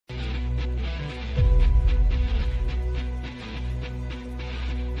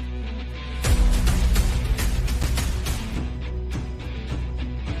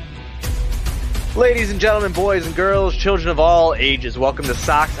Ladies and gentlemen, boys and girls, children of all ages, welcome to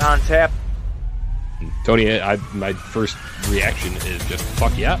Sox on Tap. Tony, my first reaction is just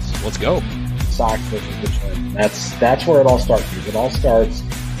fuck yes, let's go. Sox versus Richmond. That's where it all starts. It all starts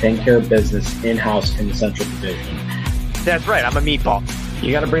taking care of business in-house in the Central Division. That's right, I'm a meatball.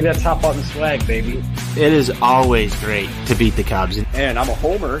 You got to bring that top button swag, baby. It is always great to beat the Cubs. And I'm a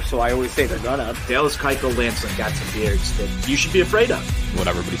homer, so I always say they're gonna. Dallas Keuchel, Lancelin got some beards that you should be afraid of. What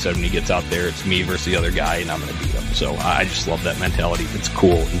everybody said when he gets out there, it's me versus the other guy, and I'm going to beat him. So I just love that mentality. It's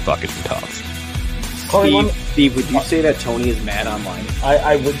cool and fucking tough. Steve, would you say that Tony is mad online?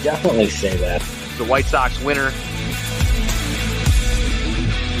 I would definitely say that. The White Sox winner.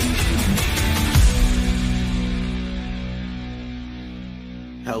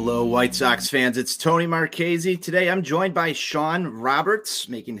 Hello, White Sox fans. It's Tony Marchese. Today, I'm joined by Sean Roberts,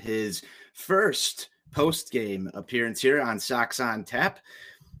 making his first post-game appearance here on Sox on Tap.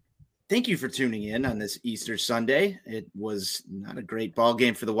 Thank you for tuning in on this Easter Sunday. It was not a great ball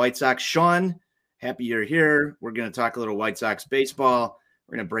game for the White Sox. Sean, happy you're here. We're going to talk a little White Sox baseball.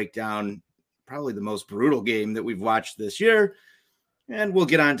 We're going to break down probably the most brutal game that we've watched this year, and we'll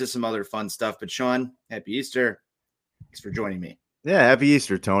get on to some other fun stuff. But Sean, happy Easter. Thanks for joining me. Yeah, happy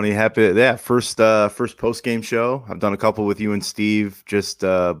Easter, Tony. First post-game show. I've done a couple with you and Steve just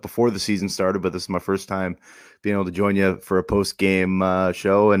before the season started, but this is my first time being able to join you for a post-game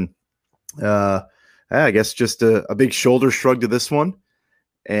show. And I guess just a big shoulder shrug to this one.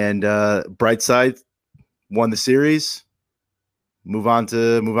 And bright side, won the series. Move on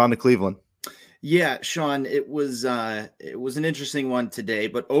to Cleveland. Yeah, Sean, it was an interesting one today,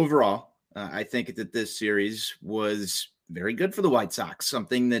 but overall, I think that this series was very good for the White Sox.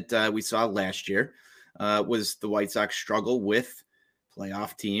 Something that we saw last year was the White Sox struggle with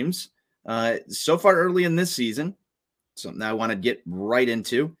playoff teams. So far early in this season, something I want to get right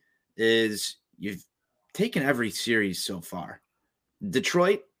into is you've taken every series so far.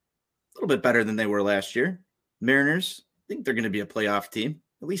 Detroit, a little bit better than they were last year. Mariners, I think they're going to be a playoff team,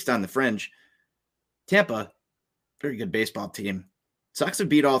 at least on the fringe. Tampa, very good baseball team. Sox have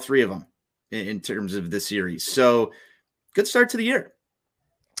beat all three of them in terms of the series. So good start to the year.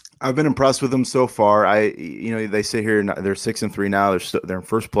 I've been impressed with them so far. They sit here, they're 6-3 now. They're in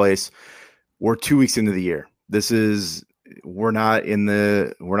first place. We're 2 weeks into the year. We're not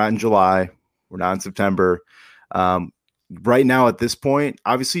in July. We're not in September. Right now at this point,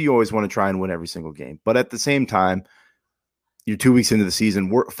 obviously you always want to try and win every single game, but at the same time, you're 2 weeks into the season.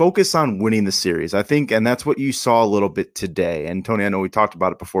 We're focused on winning the series, I think, and that's what you saw a little bit today. And Tony, I know we talked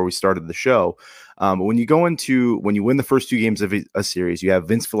about it before we started the show. But when you win the first two games of a series, you have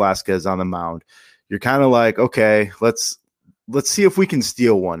Vince Velasquez on the mound. You're kind of like, okay, let's see if we can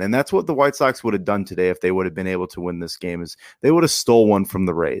steal one. And that's what the White Sox would have done today if they would have been able to win this game. Is they would have stole one from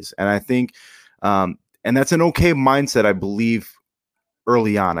the Rays. And I think, and that's an okay mindset, I believe,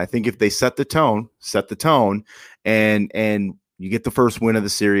 early on. I think if they set the tone, and you get the first win of the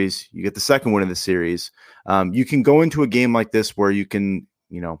series, you get the second win of the series, you can go into a game like this where you can,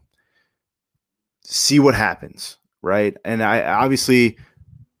 see what happens, right? And obviously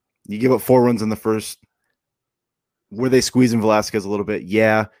you give up 4 runs in the first. Were they squeezing Velasquez a little bit?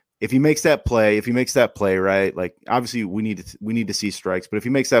 Yeah. If he makes that play, right? Like obviously we need to see strikes, but if he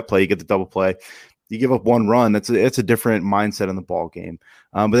makes that play, you get the double play. You give up 1 run. It's a different mindset in the ball game.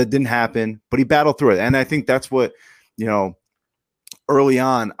 But that didn't happen. But he battled through it, and I think that's what early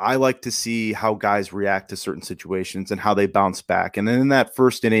on. I like to see how guys react to certain situations and how they bounce back. And then in that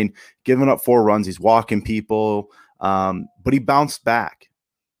first inning, giving up 4 runs, he's walking people, but he bounced back.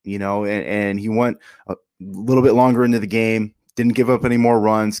 And he went a little bit longer into the game. Didn't give up any more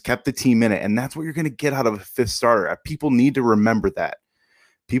runs. Kept the team in it, and that's what you're going to get out of a fifth starter. People need to remember that.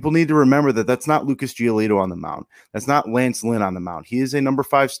 People need to remember that that's not Lucas Giolito on the mound. That's not Lance Lynn on the mound. He is a number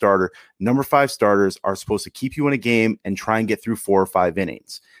 5 starter. Number 5 starters are supposed to keep you in a game and try and get through 4 or 5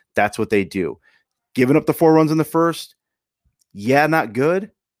 innings. That's what they do. Giving up the 4 runs in the first, yeah, not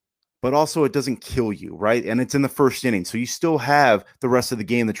good, but also it doesn't kill you, right? And it's in the first inning, so you still have the rest of the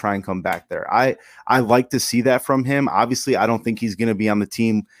game to try and come back there. I like to see that from him. Obviously, I don't think he's going to be on the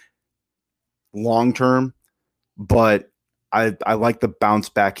team long term, but I like the bounce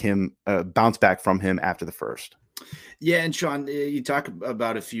back from him after the first. Yeah, and Sean, you talk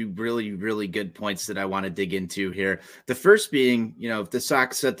about a few really, really good points that I want to dig into here. The first being, if the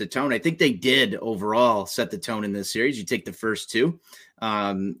Sox set the tone, I think they did overall set the tone in this series. You take the first 2,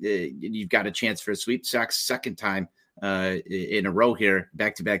 you've got a chance for a sweep. Sox second time in a row here,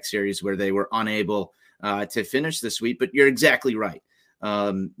 back-to-back series where they were unable to finish the sweep. But you're exactly right.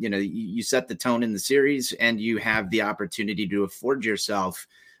 You set the tone in the series, and you have the opportunity to afford yourself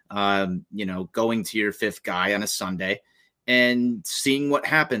going to your fifth guy on a Sunday and seeing what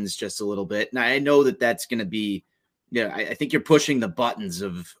happens just a little bit. And I know that that's going to be, I think you're pushing the buttons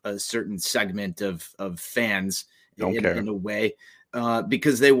of a certain segment of fans in a way,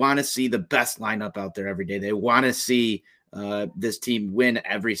 because they want to see the best lineup out there every day. They want to see this team win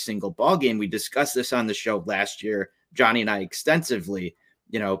every single ball game. We discussed this on the show last year, Johnny and I, extensively,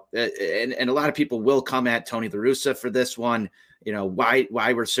 and a lot of people will come at Tony La Russa for this one.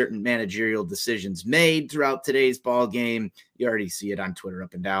 Why were certain managerial decisions made throughout today's ball game? You already see it on Twitter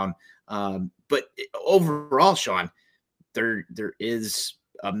up and down. But overall, Sean, there is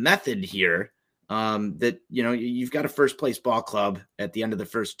a method here that, you've got a first place ball club at the end of the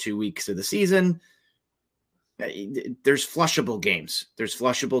first 2 weeks of the season. There's flushable games.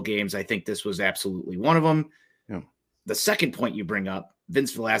 I think this was absolutely one of them. Yeah. The second point you bring up,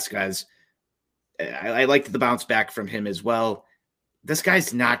 Vince Velasquez, I liked the bounce back from him as well. This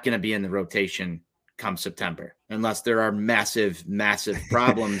guy's not going to be in the rotation come September unless there are massive, massive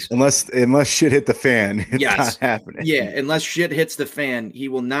problems. unless shit hit the fan, it's not happening. Yeah, unless shit hits the fan, he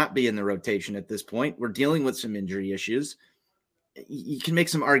will not be in the rotation at this point. We're dealing with some injury issues. You can make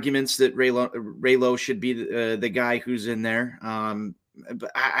some arguments that Raylo should be the guy who's in there.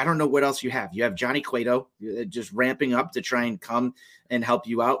 But I don't know what else you have. You have Johnny Cueto just ramping up to try and come and help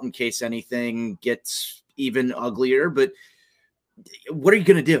you out in case anything gets even uglier. But what are you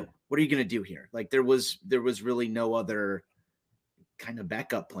going to do? What are you going to do here? Like there was really no other kind of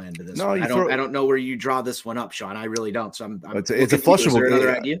backup plan to this. No, I don't know where you draw this one up, Sean. I really don't. So it's a flushable game.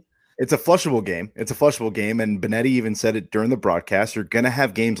 Another idea? It's a flushable game. And Benetti even said it during the broadcast. You're going to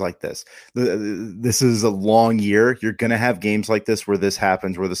have games like this. This is a long year. You're going to have games like this where this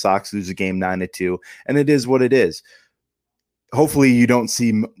happens, where the Sox lose a game 9-2, and it is what it is. Hopefully you don't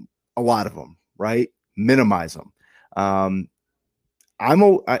see a lot of them, right? Minimize them.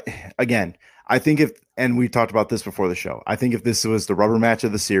 I think and we talked about this before the show, I think if this was the rubber match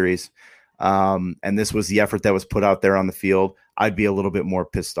of the series, and this was the effort that was put out there on the field, I'd be a little bit more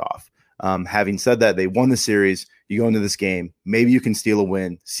pissed off. Having said that, they won the series. You go into this game, maybe you can steal a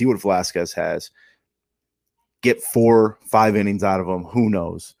win, see what Velasquez has, get 4-5 innings out of him. Who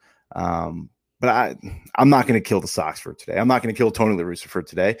knows? But I'm not going to kill the Sox for today. I'm not going to kill Tony La Russa for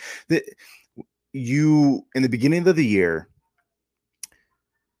today. In the beginning of the year,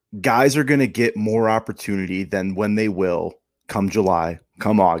 guys are going to get more opportunity than when they will come July,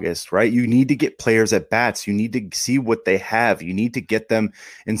 come August, right? You need to get players at bats. You need to see what they have. You need to get them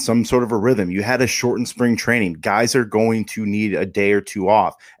in some sort of a rhythm. You had a shortened spring training. Guys are going to need a day or two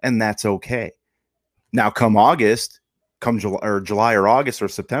off, and that's okay. Now, come August, come July or August or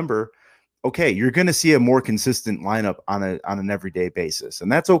September, okay, you're going to see a more consistent lineup on an everyday basis, and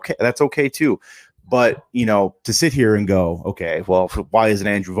that's okay. That's okay too. But, to sit here and go, okay, well, why isn't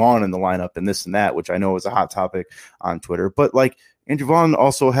Andrew Vaughn in the lineup and this and that, which I know is a hot topic on Twitter. But, like, Andrew Vaughn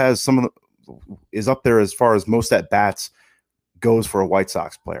also has is up there as far as most at-bats goes for a White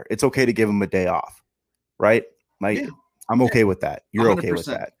Sox player. It's okay to give him a day off, right? Like, yeah. I'm okay with that. You're 100%. Okay with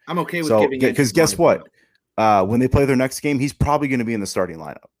that. I'm okay with giving it. Because guess what? When they play their next game, he's probably going to be in the starting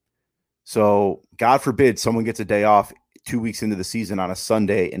lineup. So, God forbid someone gets a day off 2 weeks into the season on a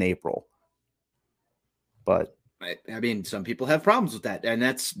Sunday in April. But I mean, some people have problems with that, and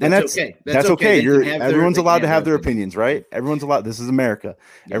that's okay. That's okay. Everyone's allowed to have their opinions, right? Everyone's allowed. This is America.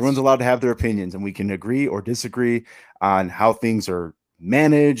 Yes. Everyone's allowed to have their opinions, and we can agree or disagree on how things are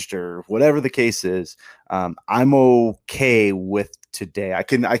managed or whatever the case is. I'm okay with today. I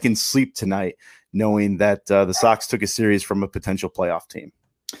can sleep tonight knowing that the Sox took a series from a potential playoff team.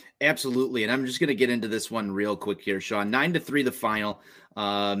 Absolutely. And I'm just going to get into this one real quick here, Sean. 9-3 the final.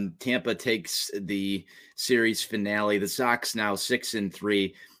 Tampa takes the series finale. The Sox now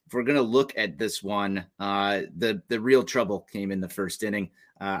 6-3. If we're going to look at this one, the real trouble came in the first inning.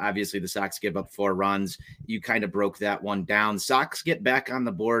 Obviously, the Sox give up 4 runs. You kind of broke that one down. Sox get back on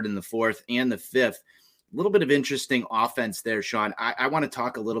the board in the 4th and the 5th. A little bit of interesting offense there, Sean. I want to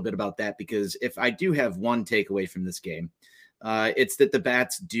talk a little bit about that because if I do have one takeaway from this game, it's that the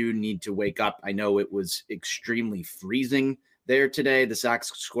bats do need to wake up. I know it was extremely freezing there today. The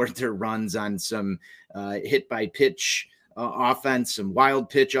Sox scored their runs on some hit by pitch offense, some wild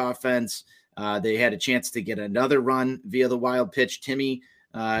pitch offense. They had a chance to get another run via the wild pitch. Timmy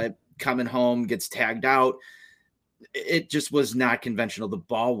coming home gets tagged out. It just was not conventional. The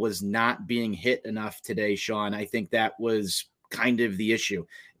ball was not being hit enough today, Sean. I think that was kind of the issue.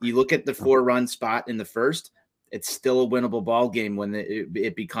 You look at the 4-run spot in the first, it's still a winnable ball game when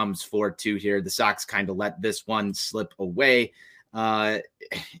it becomes 4-2 here. The Sox kind of let this one slip away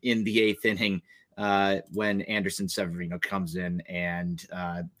in the 8th inning. when Anderson Severino comes in and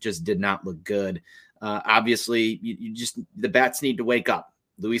just did not look good. Obviously, the bats need to wake up.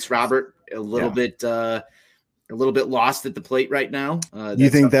 Luis Robert a little bit lost at the plate right now. You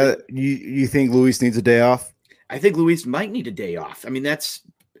think that you think Luis needs a day off? I think Luis might need a day off. I mean,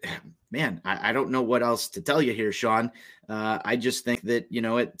 I don't know what else to tell you here, Sean. I just think that,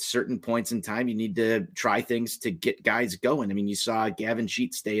 at certain points in time, you need to try things to get guys going. I mean, you saw Gavin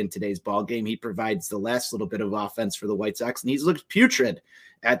Sheets stay in today's ball game. He provides the last little bit of offense for the White Sox, and he's looked putrid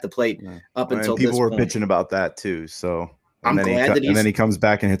at the plate up until people this were point. bitching about that too. So I'm glad that then he comes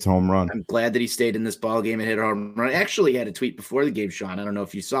back and hits a home run. I'm glad that he stayed in this ball game and hit a home run. I actually had a tweet before the game, Sean. I don't know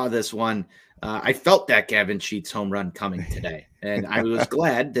if you saw this one. I felt that Gavin Sheets home run coming today, and I was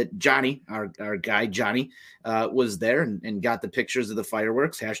glad that Johnny, our guy Johnny, was there and got the pictures of the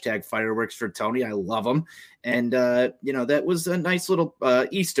fireworks. #fireworks for Tony. I love them, and that was a nice little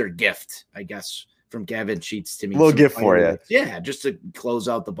Easter gift, I guess, from Gavin Sheets to me. A little gift for you. Yeah, just to close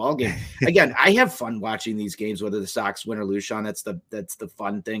out the ball game. Again, I have fun watching these games, whether the Sox win or lose, Sean. That's the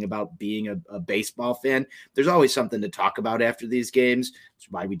fun thing about being a baseball fan. There's always something to talk about after these games.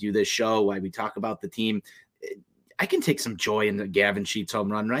 It's why we do this show, why we talk about the team. I can take some joy in the Gavin Sheets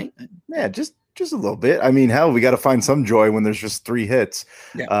home run, right? Yeah, just a little bit. I mean, hell, we got to find some joy when there's just 3 hits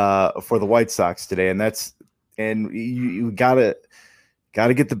for the White Sox today. And you gotta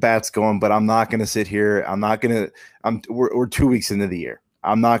get the bats going, but I'm not going to sit here. We're 2 weeks into the year.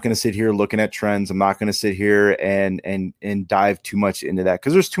 I'm not going to sit here looking at trends. I'm not going to sit here and dive too much into that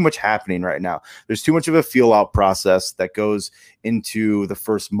because there's too much happening right now. There's too much of a feel out process that goes into the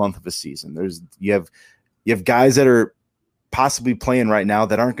first month of a season. You have guys that are possibly playing right now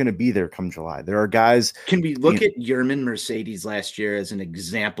that aren't going to be there come July. There are guys. Can we look at Yerman Mercedes last year as an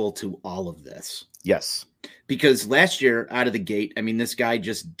example to all of this? Yes. Because last year out of the gate, I mean, this guy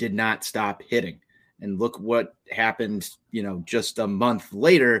just did not stop hitting. And look what happened, just a month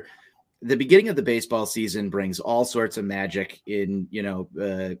later. The beginning of the baseball season brings all sorts of magic in,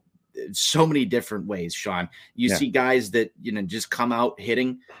 so many different ways, Sean. You see guys that, just come out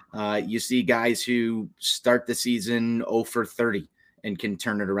hitting. You see guys who start the season 0 for 30 and can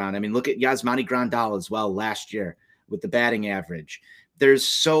turn it around. I mean, look at Yasmani Grandal as well last year with the batting average. There's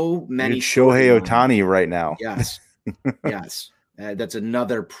so many. It's Shohei Ohtani right now. Yes. Yes. That's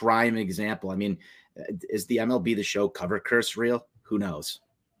another prime example. I mean, is the MLB The Show cover curse real? Who knows?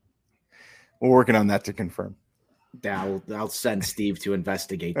 We're working on that to confirm. I'll send Steve to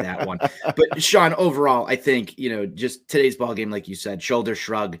investigate that one. But Sean, overall, I think, just today's ball game, like you said, shoulder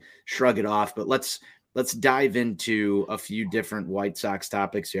shrug it off. But let's dive into a few different White Sox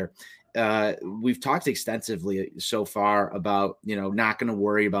topics here. We've talked extensively so far about, not going to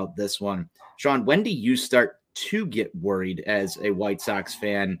worry about this one. Sean, when do you start to get worried as a White Sox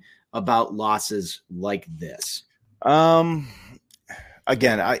fan about losses like this?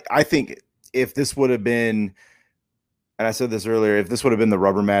 Again, I think if this would have been, and I said this earlier, if this would have been the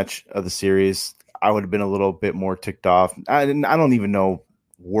rubber match of the series, I would have been a little bit more ticked off. I don't even know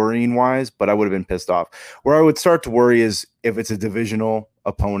worrying wise, but I would have been pissed off. Where I would start to worry is if it's a divisional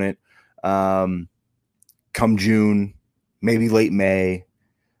opponent, come June, maybe late May.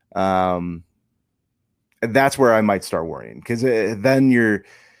 That's where I might start worrying because then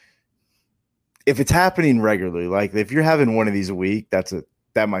if it's happening regularly, like if you're having one of these a week,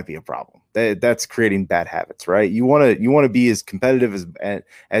 that might be a problem. That's creating bad habits, right? You want to be as competitive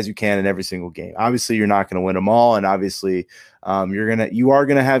as you can in every single game. Obviously, you're not going to win them all, and obviously, you are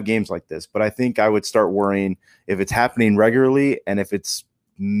gonna have games like this. But I think I would start worrying if it's happening regularly and if it's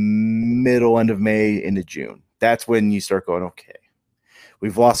middle end of May into June. That's when you start going, okay,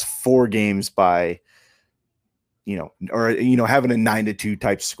 we've lost 4 games by, having a 9-2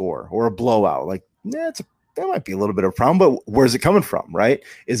 type score or a blowout. Like, that might be a little bit of a problem, but where's it coming from, right?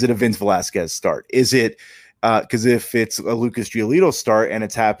 Is it a Vince Velasquez start? Is it because if it's a Lucas Giolito start and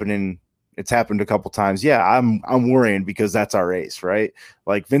it's happened a couple times, I'm worrying because that's our ace, right?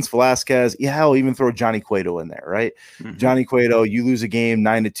 Like Vince Velasquez, I'll even throw Johnny Cueto in there, right? Mm-hmm. Johnny Cueto, you lose a game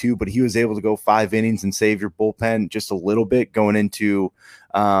 9-2, but he was able to go 5 innings and save your bullpen just a little bit going into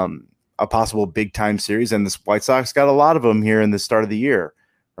a possible big time series. And this White Sox got a lot of them here in the start of the year.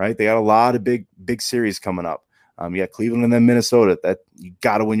 Right, they got a lot of big series coming up. You got Cleveland and then Minnesota. That you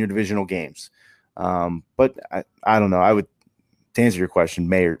got to win your divisional games. But I don't know. I would, to answer your question,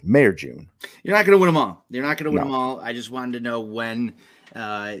 May or June. You're not going to win them all. You're not going to win them all. I just wanted to know when.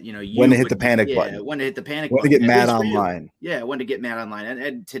 When to hit the panic button. When to hit the panic button. When to get mad online. Yeah, when to get mad online.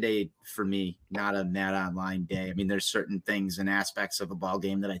 And today, for me, not a mad online day. I mean, there's certain things and aspects of a ball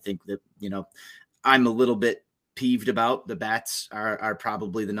game that I think that I'm a little bit peeved about. The bats are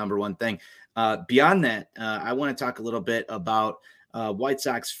probably the number one thing. Beyond that, I want to talk a little bit about White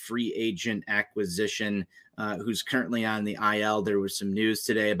Sox free agent acquisition, who's currently on the IL. There was some news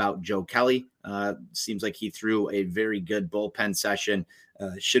today about Joe Kelly. Seems like he threw a very good bullpen session.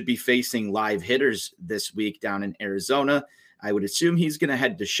 Should be facing live hitters this week down in Arizona. I would assume he's going to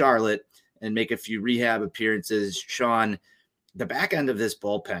head to Charlotte and make a few rehab appearances. Sean, the back end of this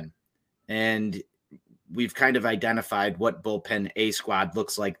bullpen, and we've kind of identified what bullpen A squad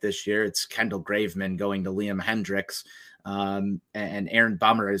looks like this year. It's Kendall Graveman going to Liam Hendricks, and Aaron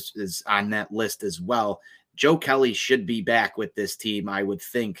Bummer is on that list as well. Joe Kelly should be back with this team, I would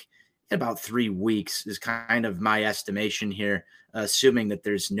think, in about 3 weeks is kind of my estimation here, assuming that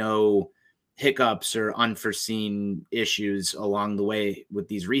there's no hiccups or unforeseen issues along the way with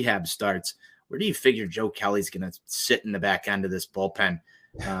these rehab starts. Where do you figure Joe Kelly's going to sit in the back end of this bullpen,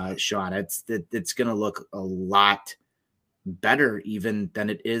 Sean? It's going to look a lot better even than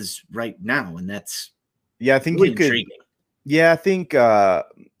it is right now, and that's I think really you could. intriguing. Yeah, I think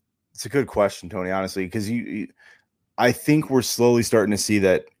it's a good question, Tony. Honestly, because I think we're slowly starting to see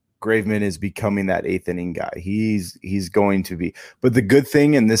that Graveman is becoming that 8th inning guy. He's going to be. But the good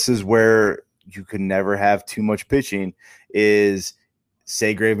thing, and this is where you can never have too much pitching, is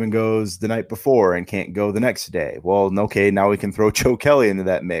say Graveman goes the night before and can't go the next day. Well, okay, now we can throw Joe Kelly into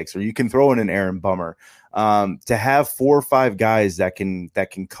that mix, or you can throw in an Aaron Bummer. To have 4 or 5 guys that can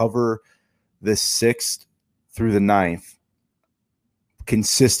cover the 6th through the 9th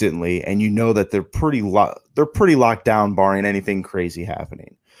consistently, and you know that they're pretty locked down, barring anything crazy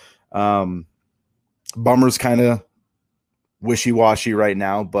happening. Bummer's kind of wishy-washy right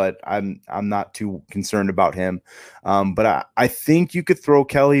now, but I'm not too concerned about him. But I think you could throw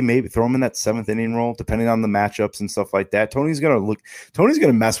Kelly, maybe throw him in that 7th inning role, depending on the matchups and stuff like that. Tony's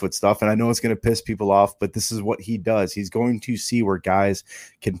gonna mess with stuff, and I know it's gonna piss people off, but this is what he does. He's going to see where guys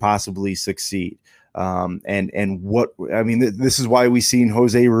can possibly succeed. This is why we seen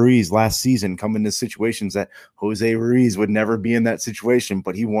Jose Ruiz last season come into situations that Jose Ruiz would never be in that situation,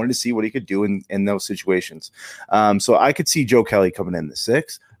 but he wanted to see what he could do in those situations. So I could see Joe Kelly coming in the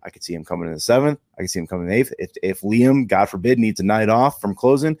 6th. I could see him coming in the 7th. I could see him coming in the 8th. If Liam, God forbid, needs a night off from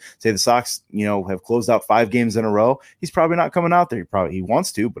closing, say the Sox, have closed out 5 games in a row, he's probably not coming out there. He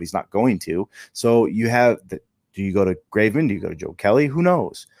wants to, but he's not going to. So do you go to Graveman? Do you go to Joe Kelly? Who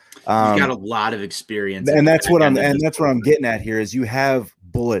knows? He's got a lot of experience, and that's what I'm getting at here is you have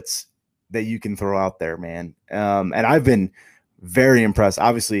bullets that you can throw out there, man. And I've been very impressed.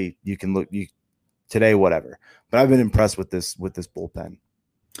 Obviously, you can look today, whatever, but I've been impressed with this bullpen.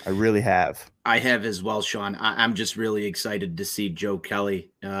 I really have. I have as well, Sean. I'm just really excited to see Joe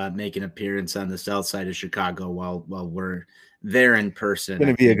Kelly make an appearance on the south side of Chicago while we're there in person. It's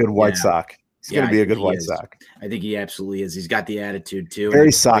going to be a good White Sox. He's going to be a good White Sox. I think he absolutely is. He's got the attitude too. Very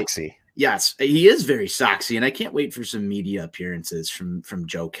Soxy. Yes, he is very Soxy, and I can't wait for some media appearances from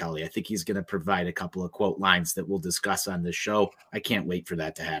Joe Kelly. I think he's going to provide a couple of quote lines that we'll discuss on this show. I can't wait for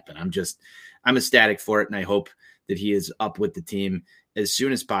that to happen. I'm ecstatic for it, and I hope that he is up with the team as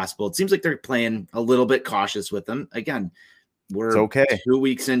soon as possible. It seems like they're playing a little bit cautious with him. Again, we're 2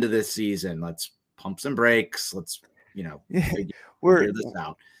 weeks into this season. Let's pump some brakes. Let's figure this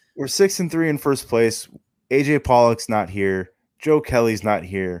out. We're 6-3 in first place. AJ Pollock's not here. Joe Kelly's not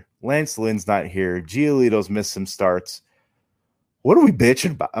here. Lance Lynn's not here. Giolito's missed some starts. What are we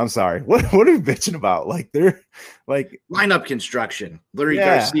bitching about? I'm sorry. What are we bitching about? They're lineup construction. Larry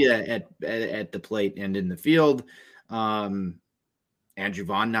Garcia at the plate and in the field. Andrew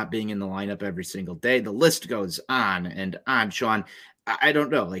Vaughn not being in the lineup every single day. The list goes on and on. Sean, I don't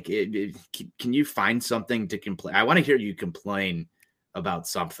know. Can you find something to complain? I want to hear you complain about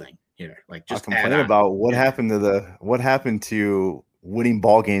something here. Just complain about what happened to winning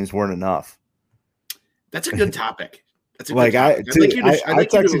ball games weren't enough. That's a good topic. That's a good topic.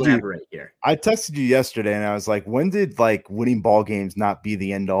 I texted you yesterday and I was like, when did winning ball games not be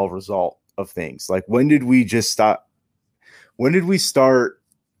the end all result of things? When did we just stop? When did we start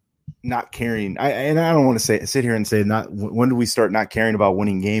not caring? I don't want to sit here and say when did we start not caring about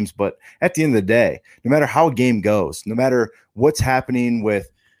winning games? But at the end of the day, no matter how a game goes, no matter what's happening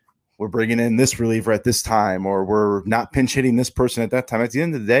with we're bringing in this reliever at this time, or we're not pinch hitting this person at that time, at the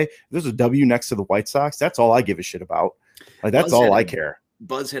end of the day, if there's a W next to the White Sox, that's all I give a shit about. That's all I care.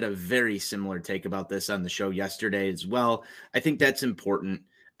 Buzz had a very similar take about this on the show yesterday as well. I think that's important.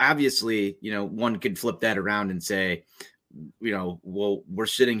 Obviously, one could flip that around and say, well, we're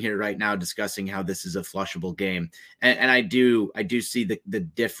sitting here right now discussing how this is a flushable game. And I do see the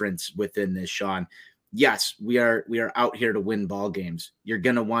difference within this, Sean. yes, we are out here to win ball games. You're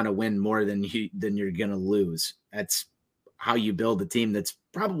going to want to win more than you're going to lose. That's how you build a team that's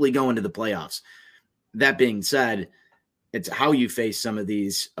probably going to the playoffs. That being said, it's how you face some of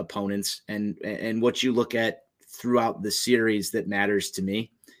these opponents and what you look at throughout the series that matters to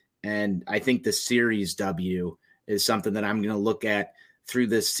me. And I think the series W is something that I'm going to look at through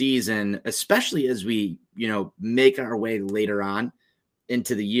this season, especially as we, make our way later on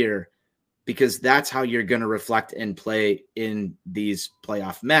into the year, because that's how you're going to reflect and play in these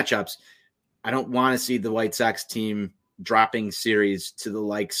playoff matchups. I don't want to see the White Sox team dropping series to the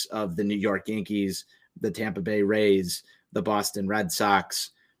likes of the New York Yankees, the Tampa Bay Rays, the Boston Red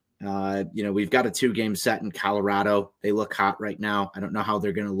Sox. We've got a 2-game set in Colorado. They look hot right now. I don't know how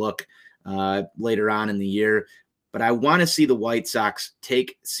they're going to look later on in the year, but I want to see the White Sox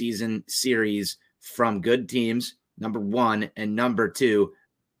take season series from good teams, number one, and number two,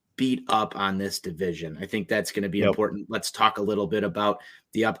 beat up on this division. I think that's going to be important. Let's talk a little bit about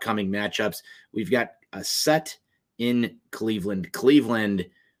the upcoming matchups. We've got a set in Cleveland. Cleveland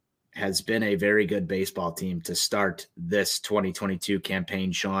has been a very good baseball team to start this 2022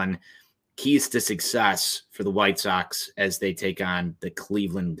 campaign, Sean. Keys to success for the White Sox as they take on the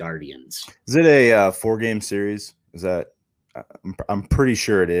Cleveland Guardians. Is it a 4-game series? Is that? I'm pretty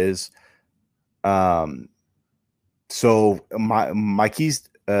sure it is. So my keys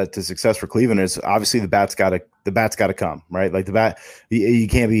to success for Cleveland is obviously the bat's got to come, right? Like the bat, you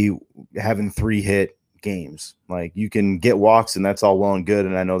can't be having 3-hit games. Like you can get walks and that's all well and good.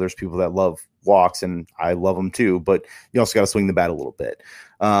 And I know there's people that love walks and I love them too, but you also got to swing the bat a little bit.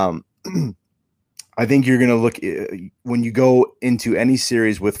 I think you're going to look when you go into any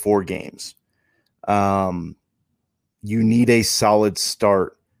series with 4 games, you need a solid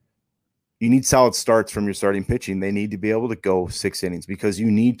start. You need solid starts from your starting pitching. They need to be able to go 6 innings because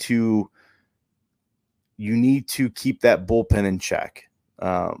you need to keep that bullpen in check.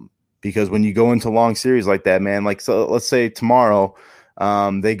 Because when you go into long series like that, man, like, so let's say tomorrow,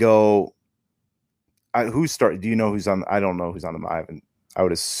 they go, who's starting? Do you know who's on? I don't know who's on them. I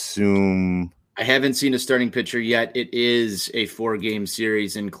would assume. I haven't seen a starting pitcher yet. It is a 4-game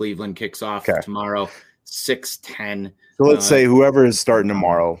series in Cleveland, kicks off tomorrow, 6:10. So let's say whoever is starting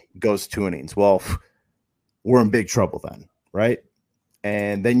tomorrow goes 2 innings. Well, we're in big trouble then, right?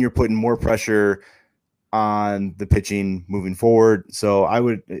 And then you're putting more pressure on the pitching moving forward. So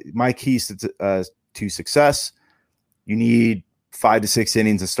my keys to success, you need 5 to 6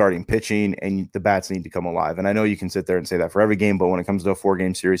 innings of starting pitching and the bats need to come alive. And I know you can sit there and say that for every game, but when it comes to a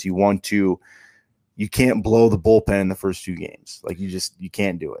 4-game series, you can't blow the bullpen in the first 2 games. Like you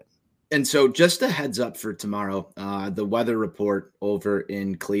can't do it. And so just a heads up for tomorrow, the weather report over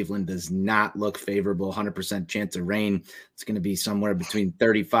in Cleveland does not look favorable. 100% chance of rain. It's going to be somewhere between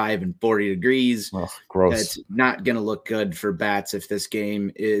 35 and 40 degrees. Oh, gross. It's not going to look good for bats if this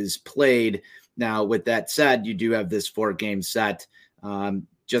game is played. Now, with that said, you do have this 4-game set.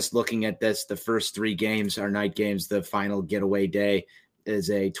 Just looking at this, the first 3 games are night games. The final getaway day is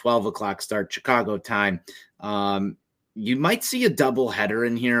a 12 o'clock start Chicago time. You might see a double header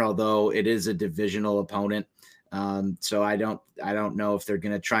in here, although it is a divisional opponent. So I don't know if they're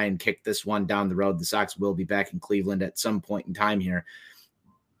going to try and kick this one down the road. The Sox will be back in Cleveland at some point in time here.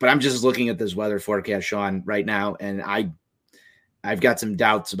 But I'm just looking at this weather forecast, Sean, right now, and I've got some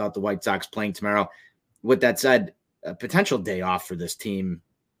doubts about the White Sox playing tomorrow. With that said, a potential day off for this team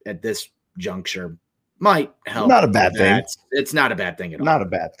at this juncture might help. Not a bad thing. It's not a bad thing at all. Not a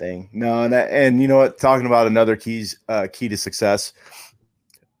bad thing. No, and you know what? Talking about another key to success,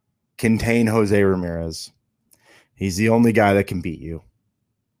 contain Jose Ramirez. He's the only guy that can beat you.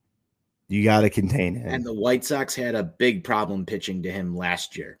 You got to contain him. And the White Sox had a big problem pitching to him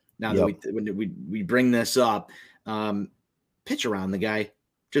last year. Now that we bring this up, pitch around the guy.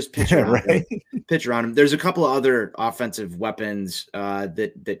 Just pitch around him. Pitch around him. There's a couple of other offensive weapons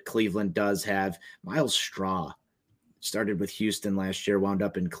that Cleveland does have. Miles Straw started with Houston last year, wound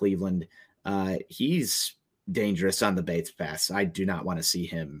up in Cleveland. He's dangerous on the base paths. I do not want to see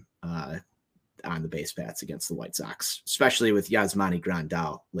him on the base paths against the White Sox, especially with Yasmani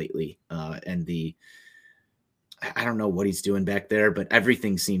Grandal lately. I don't know what he's doing back there, but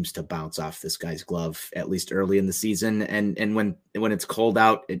everything seems to bounce off this guy's glove, at least early in the season. And when it's cold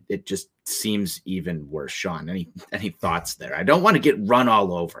out, it just seems even worse. Sean, any thoughts there? I don't want to get run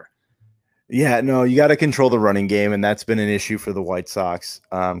all over. Yeah, no, you got to control the running game, and that's been an issue for the White Sox,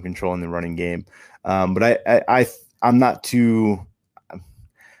 controlling the running game. But I'm not too.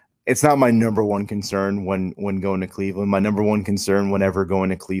 It's not my number one concern when going to Cleveland. My number one concern whenever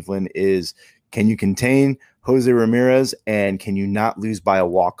going to Cleveland is, can you contain Jose Ramirez, and can you not lose by a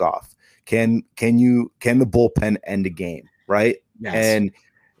walk-off? Can the bullpen end a game, right? Yes. And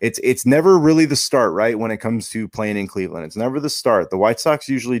it's never really the start, right? When it comes to playing in Cleveland, it's never the start. The White Sox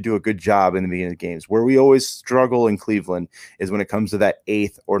usually do a good job in the beginning of games. Where we always struggle in Cleveland is when it comes to that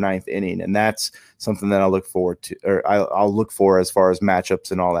 8th or 9th inning, and that's something that I'll look forward to, or I'll look for as far as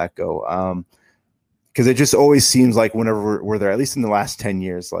matchups and all that go. Because it just always seems like whenever we're there, at least in the last 10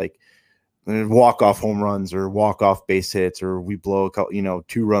 years, like walk-off home runs or walk-off base hits, or we blow a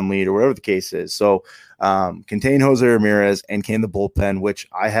 2-run lead or whatever the case is. So contain Jose Ramirez and can the bullpen, which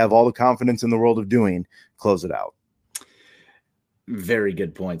I have all the confidence in the world of doing, close it out. Very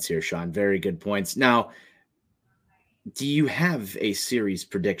good points here, Sean. Very good points. Now, do you have a series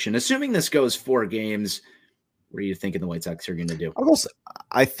prediction? Assuming this goes 4 games, what are you thinking the White Sox are going to do?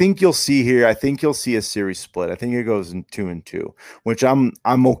 I think you'll see here. I think you'll see a series split. I think it goes in 2-2, which I'm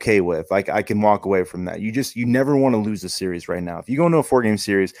okay with. Like, I can walk away from that. You never want to lose a series right now. If you go into a 4-game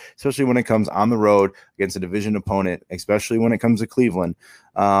series, especially when it comes on the road against a division opponent, especially when it comes to Cleveland,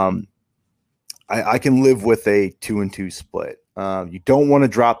 I can live with a 2-2 split. You don't want to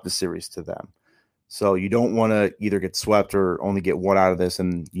drop the series to them. So you don't want to either get swept or only get one out of this,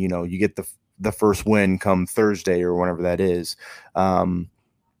 and you get the first win come Thursday or whenever that is.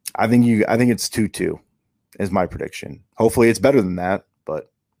 I think it's 2-2 is my prediction. Hopefully it's better than that, but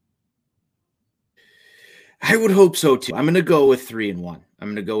I would hope so too. I'm going to go with 3-1.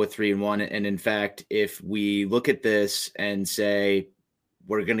 And in fact, if we look at this and say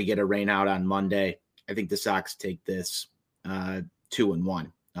we're going to get a rain out on Monday, I think the Sox take this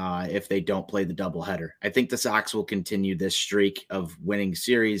 2-1. If they don't play the doubleheader, I think the Sox will continue this streak of winning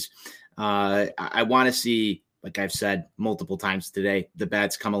series. I want to see, like I've said multiple times today, the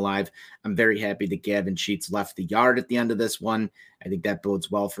bats come alive. I'm very happy that Gavin Sheets left the yard at the end of this one. I think that bodes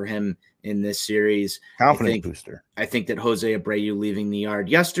well for him in this series. Confidence booster. I think that Jose Abreu leaving the yard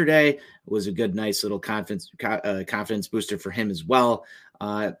yesterday was a good, nice little confidence booster for him as well.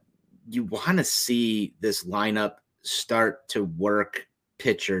 You want to see this lineup start to work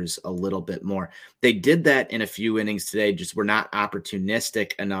pitchers a little bit more. They did that in a few innings today, just were not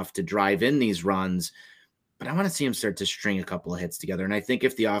opportunistic enough to drive in these runs. But I want to see him start to string a couple of hits together. And I think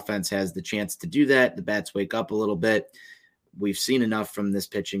if the offense has the chance to do that, the bats wake up a little bit. We've seen enough from this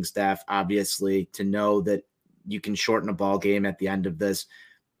pitching staff, obviously, to know that you can shorten a ball game at the end of this.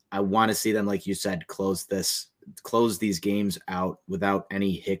 I want to see them, like you said, close these games out without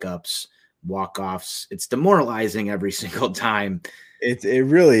any hiccups, walk-offs. It's demoralizing every single time. It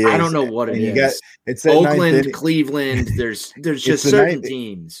really is. I don't know what it is. It's Oakland, Cleveland. There's just certain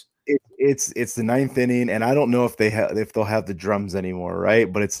teams. It's the 9th inning, and I don't know if they'll have the drums anymore,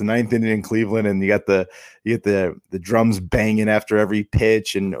 right? But it's the 9th inning in Cleveland, and you get the drums banging after every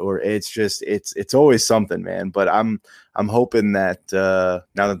pitch, it's always something, man. But I'm hoping that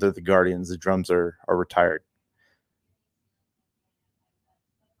now that they're the Guardians, the drums are retired.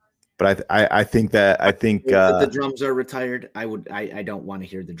 But I think the drums are retired. I don't want to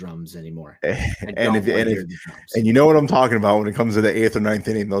hear the drums anymore. And you know what I'm talking about when it comes to the 8th or 9th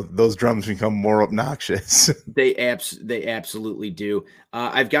inning, those drums become more obnoxious. They absolutely do.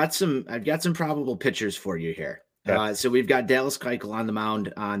 I've got some probable pitchers for you here. Okay. So we've got Dallas Keuchel on the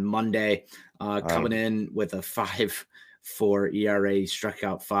mound on Monday, coming in with a 5.4 ERA. He struck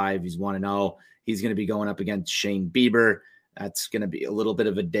out 5. He's 1-0. He's going to be going up against Shane Bieber. That's going to be a little bit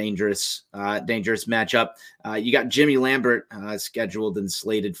of a dangerous matchup. You got Jimmy Lambert scheduled and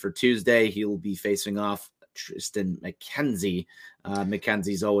slated for Tuesday. He will be facing off Tristan McKenzie.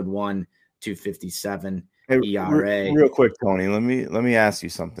 McKenzie's 0-1, 2.57 ERA. Real quick, Tony, let me ask you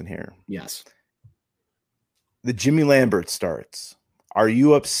something here. Yes. The Jimmy Lambert starts. Are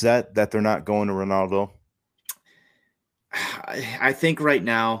you upset that they're not going to Ronaldo? I think right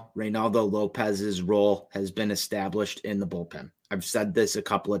now, Reynaldo Lopez's role has been established in the bullpen. I've said this a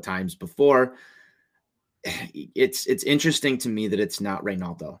couple of times before. It's interesting to me that it's not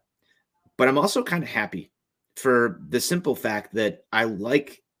Reynaldo, but I'm also kind of happy for the simple fact that I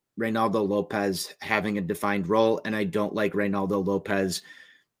like Reynaldo Lopez having a defined role, and I don't like Reynaldo Lopez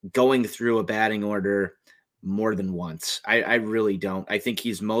going through a batting order more than once. I really don't. I think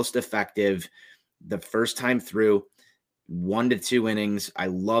he's most effective the first time through. 1 to 2 innings. I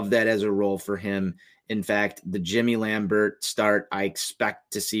love that as a role for him. In fact, the Jimmy Lambert start, I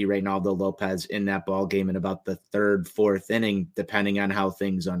expect to see Reynaldo Lopez in that ball game in about the 3rd, 4th inning, depending on how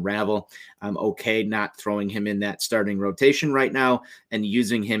things unravel. I'm okay not throwing him in that starting rotation right now and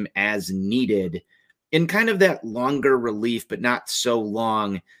using him as needed in kind of that longer relief, but not so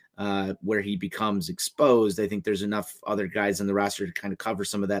long where he becomes exposed. I think there's enough other guys on the roster to kind of cover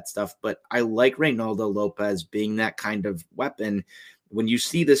some of that stuff, but I like Reynaldo Lopez being that kind of weapon when you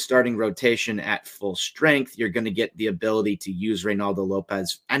see this starting rotation at full strength, you're going to get the ability to use Reynaldo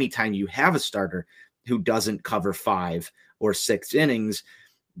Lopez anytime you have a starter who doesn't cover 5 or 6 innings.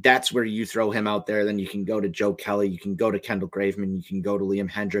 That's where you throw him out there. Then you can go to Joe Kelly, you can go to Kendall Graveman, you can go to Liam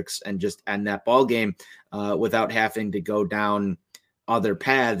Hendriks and just end that ball game without having to go down other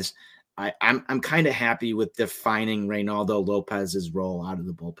paths. I'm kind of happy with defining Reynaldo Lopez's role out of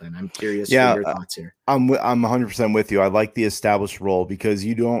the bullpen. I'm curious for your thoughts here. I'm 100% with you. I like the established role because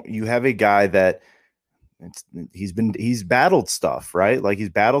you have a guy that he's battled stuff, right? Like he's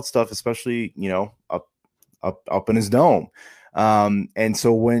battled stuff, especially, up in his dome. And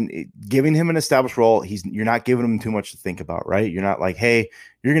so when giving him an established role, you're not giving him too much to think about, right? You're not like, hey,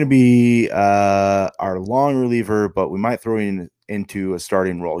 you're going to be our long reliever, but we might throw you into a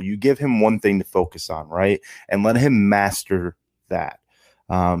starting role. You give him one thing to focus on, right? And let him master that.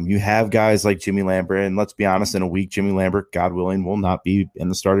 You have guys like Jimmy Lambert, and let's be honest, in a week, Jimmy Lambert, God willing, will not be in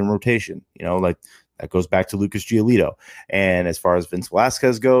the starting rotation. Like that goes back to Lucas Giolito. And as far as Vince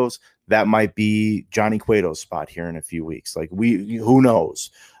Velasquez goes, that might be Johnny Cueto's spot here in a few weeks. Like who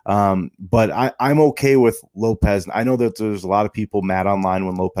knows? But I'm okay with Lopez. I know that there's a lot of people mad online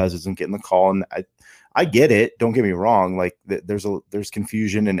when Lopez isn't getting the call, and I get it. Don't get me wrong. Like there's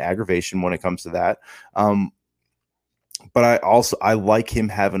confusion and aggravation when it comes to that. But I like him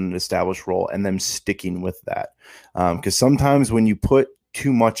having an established role and them sticking with that. Because sometimes when you put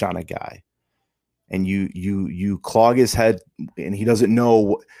too much on a guy and you clog his head and he doesn't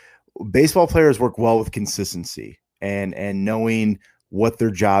know, baseball players work well with consistency and knowing what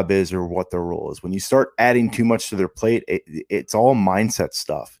their job is or what their role is. When you start adding too much to their plate, it's all mindset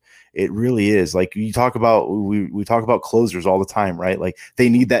stuff. It really is. Like we talk about closers all the time, right? Like they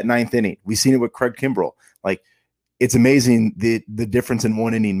need that 9th inning. We've seen it with Craig Kimbrell. Like it's amazing the difference in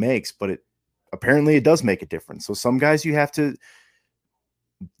 1 inning makes, but apparently it does make a difference. So some guys you have to.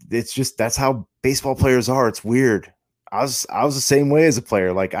 It's just that's how baseball players are. It's weird. I was the same way as a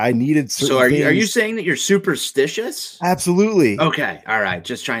player. Like I needed. So are you saying that you're superstitious? Absolutely. Okay. All right.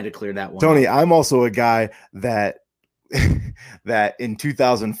 Just trying to clear that one. Tony, up. I'm also a guy that in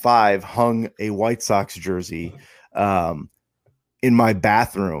 2005 hung a White Sox jersey in my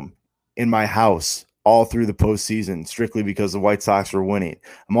bathroom in my house all through the postseason, strictly because the White Sox were winning.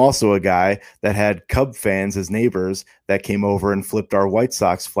 I'm also a guy that had Cub fans as neighbors that came over and flipped our White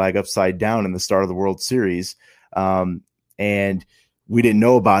Sox flag upside down in the start of the World Series. And we didn't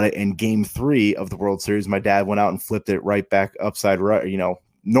know about it. In Game 3 of the World Series, my dad went out and flipped it right back upside,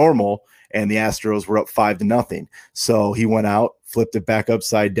 normal. And the Astros were up 5-0. So he went out, flipped it back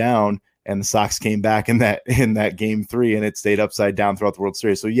upside down, and the Sox came back in that Game 3, and it stayed upside down throughout the World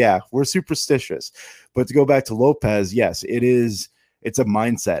Series. So yeah, we're superstitious. But to go back to Lopez, yes, it's a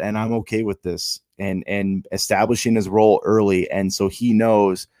mindset, and I'm okay with this and establishing his role early. And so he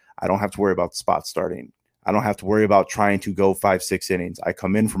knows I don't have to worry about spot starting. I don't have to worry about trying to go 5-6 innings. I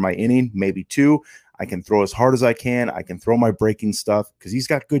come in for my inning, maybe 2. I can throw as hard as I can. I can throw my breaking stuff because he's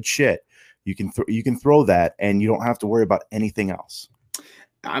got good shit. You can throw that, and you don't have to worry about anything else.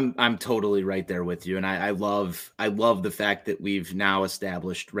 I'm totally right there with you, and I love the fact that we've now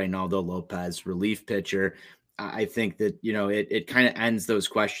established Reynaldo Lopez, relief pitcher. I think that it kind of ends those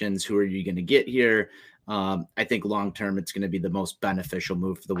questions. Who are you going to get here? I think long term it's going to be the most beneficial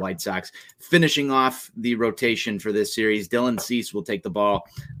move for the White Sox. Finishing off the rotation for this series, Dylan Cease will take the ball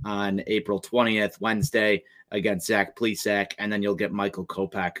on April 20th, Wednesday, against Zach Plesac, and then you'll get Michael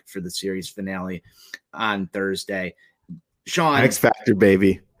Kopech for the series finale on Thursday. Sean, X Factor,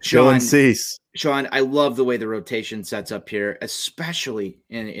 baby. Sean Dylan Cease. Sean, I love the way the rotation sets up here, especially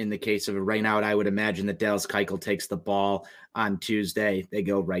in the case of a rain out. I would imagine that Dallas Keuchel takes the ball on Tuesday. They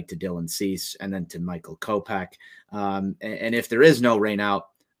go right to Dylan Cease and then to Michael Kopech. And if there is no rain out,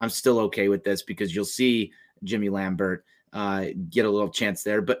 I'm still okay with this because you'll see Jimmy Lambert get a little chance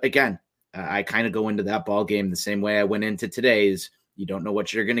there. But again, I kind of go into that ball game the same way I went into today's. You don't know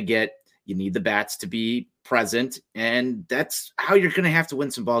what you're going to get. You need the bats to be present, and that's how you're going to have to win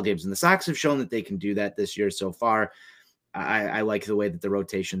some ball games. And the Sox have shown that they can do that this year so far. I like the way that the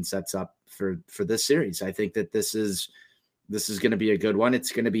rotation sets up for this series. I think that this is going to be a good one.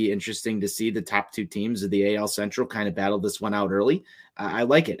 It's going to be interesting to see the top 2 teams of the AL Central kind of battle this one out early. I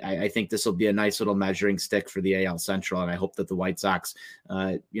like it. I think this will be a nice little measuring stick for the AL Central, and I hope that the White Sox,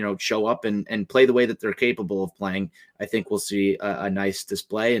 show up and play the way that they're capable of playing. I think we'll see a nice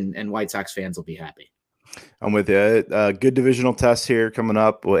display, and White Sox fans will be happy. I'm with you. Good divisional test here coming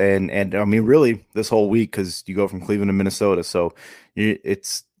up, and I mean, really, this whole week because you go from Cleveland to Minnesota, so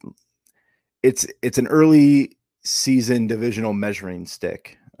it's an early season divisional measuring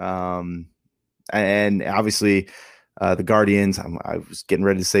stick, and obviously the Guardians. I was getting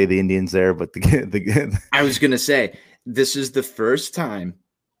ready to say the Indians there, but I was going to say this is the first time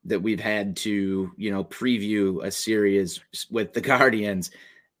that we've had to, preview a series with the Guardians.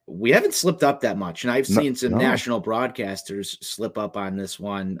 We haven't slipped up that much, and I've seen some national broadcasters slip up on this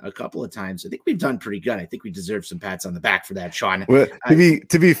one a couple of times. I think we've done pretty good. I think we deserve some pats on the back for that, Sean. Well,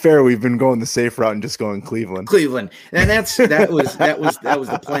 to be fair, we've been going the safe route and just going Cleveland, and that was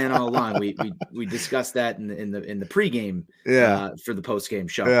the plan all along. We discussed that in the pregame, for the postgame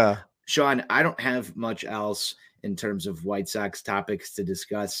show. Yeah, Sean, I don't have much else in terms of White Sox topics to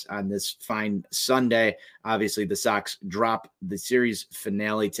discuss on this fine Sunday. Obviously, the Sox drop the series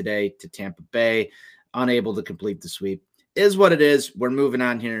finale today to Tampa Bay, unable to complete the sweep. Is what it is. We're moving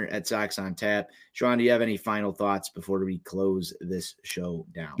on here at Sox on Tap. Sean, do you have any final thoughts before we close this show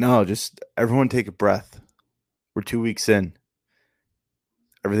down? No, just everyone take a breath. We're 2 weeks in.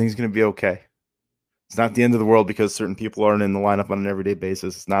 Everything's going to be okay. It's not the end of the world because certain people aren't in the lineup on an everyday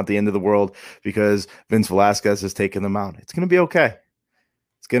basis. It's not the end of the world because Vince Velasquez has taken them out. It's going to be okay.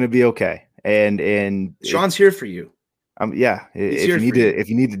 It's going to be okay. And Sean's here for you. Yeah. If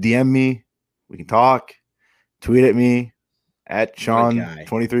you need to DM me, we can talk. Tweet at me at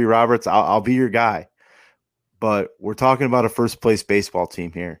Sean23 Roberts. I'll be your guy. But we're talking about a first place baseball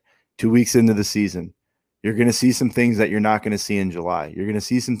team here. 2 weeks into the season. You're going to see some things that you're not going to see in July. You're going to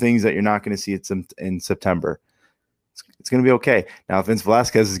see some things that you're not going to see in September. It's going to be okay. Now, if Vince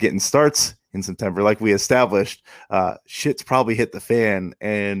Velasquez is getting starts in September, like we established, shit's probably hit the fan,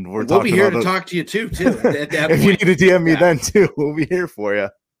 and we'll be here to talk to you too. If you need to DM me then too, we'll be here for you.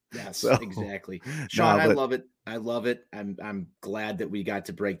 Yes, exactly. Sean, I love it. I love it. I'm glad that we got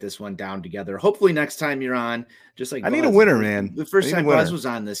to break this one down together. Hopefully next time you're on, just like I need a winner, man. The first time Buzz was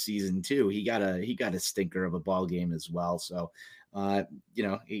on this season too, he got a stinker of a ball game as well. So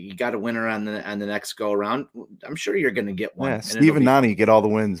he got a winner on the next go around. I'm sure you're gonna get one. Yeah, Steve and Nani get all the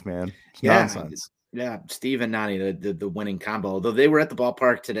wins, man. It's nonsense. Yeah, Steve and Nani, the winning combo. Although they were at the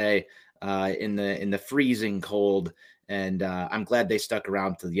ballpark today in the freezing cold. And I'm glad they stuck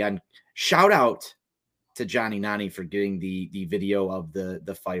around to the end. Shout out to Johnny Nani for getting the video of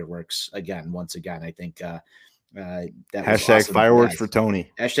the fireworks once again. I think that hashtag awesome. Fireworks for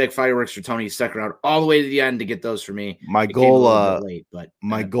Tony. Hashtag Fireworks for Tony. He stuck around all the way to the end to get those for me. My goal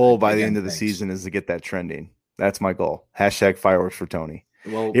by the end of the season is to get that trending. That's my goal. Hashtag Fireworks for Tony.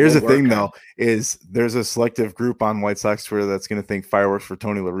 Here's the thing, though, is there's a selective group on White Sox Twitter that's going to think Fireworks for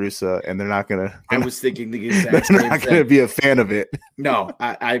Tony La Russa, and they're not going to. I was thinking the exact same thing. They're not going to be a fan of it. No,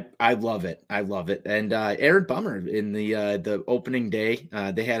 I love it. I love it. And Aaron Bummer in the opening day,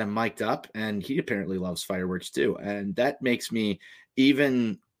 they had him mic'd up, and he apparently loves fireworks too, and that makes me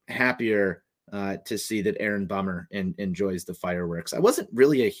even happier to see that Aaron Bummer enjoys the fireworks. I wasn't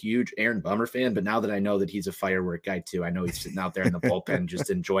really a huge Aaron Bummer fan, but now that I know that he's a firework guy too, I know he's sitting out there in the bullpen just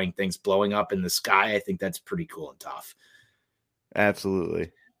enjoying things blowing up in the sky. I think that's pretty cool and tough.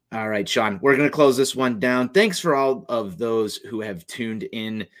 Absolutely. All right, Sean, we're going to close this one down. Thanks for all of those who have tuned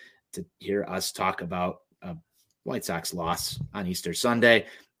in to hear us talk about a White Sox loss on Easter Sunday.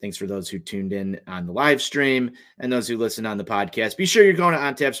 Thanks for those who tuned in on the live stream and those who listen on the podcast. Be sure you're going to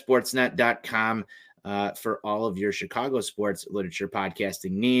ontapsportsnet.com for all of your Chicago sports literature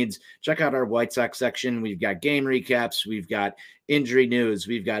podcasting needs. Check out our White Sox section. We've got game recaps. We've got injury news.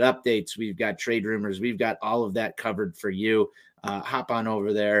 We've got updates. We've got trade rumors. We've got all of that covered for you. Hop on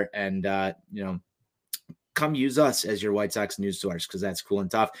over there and, come use us as your White Sox news source because that's cool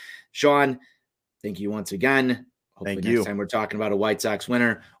and tough. Sean, thank you once again. Hopefully next time we're talking about a White Sox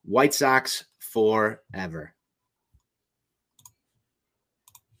winner. White Sox forever.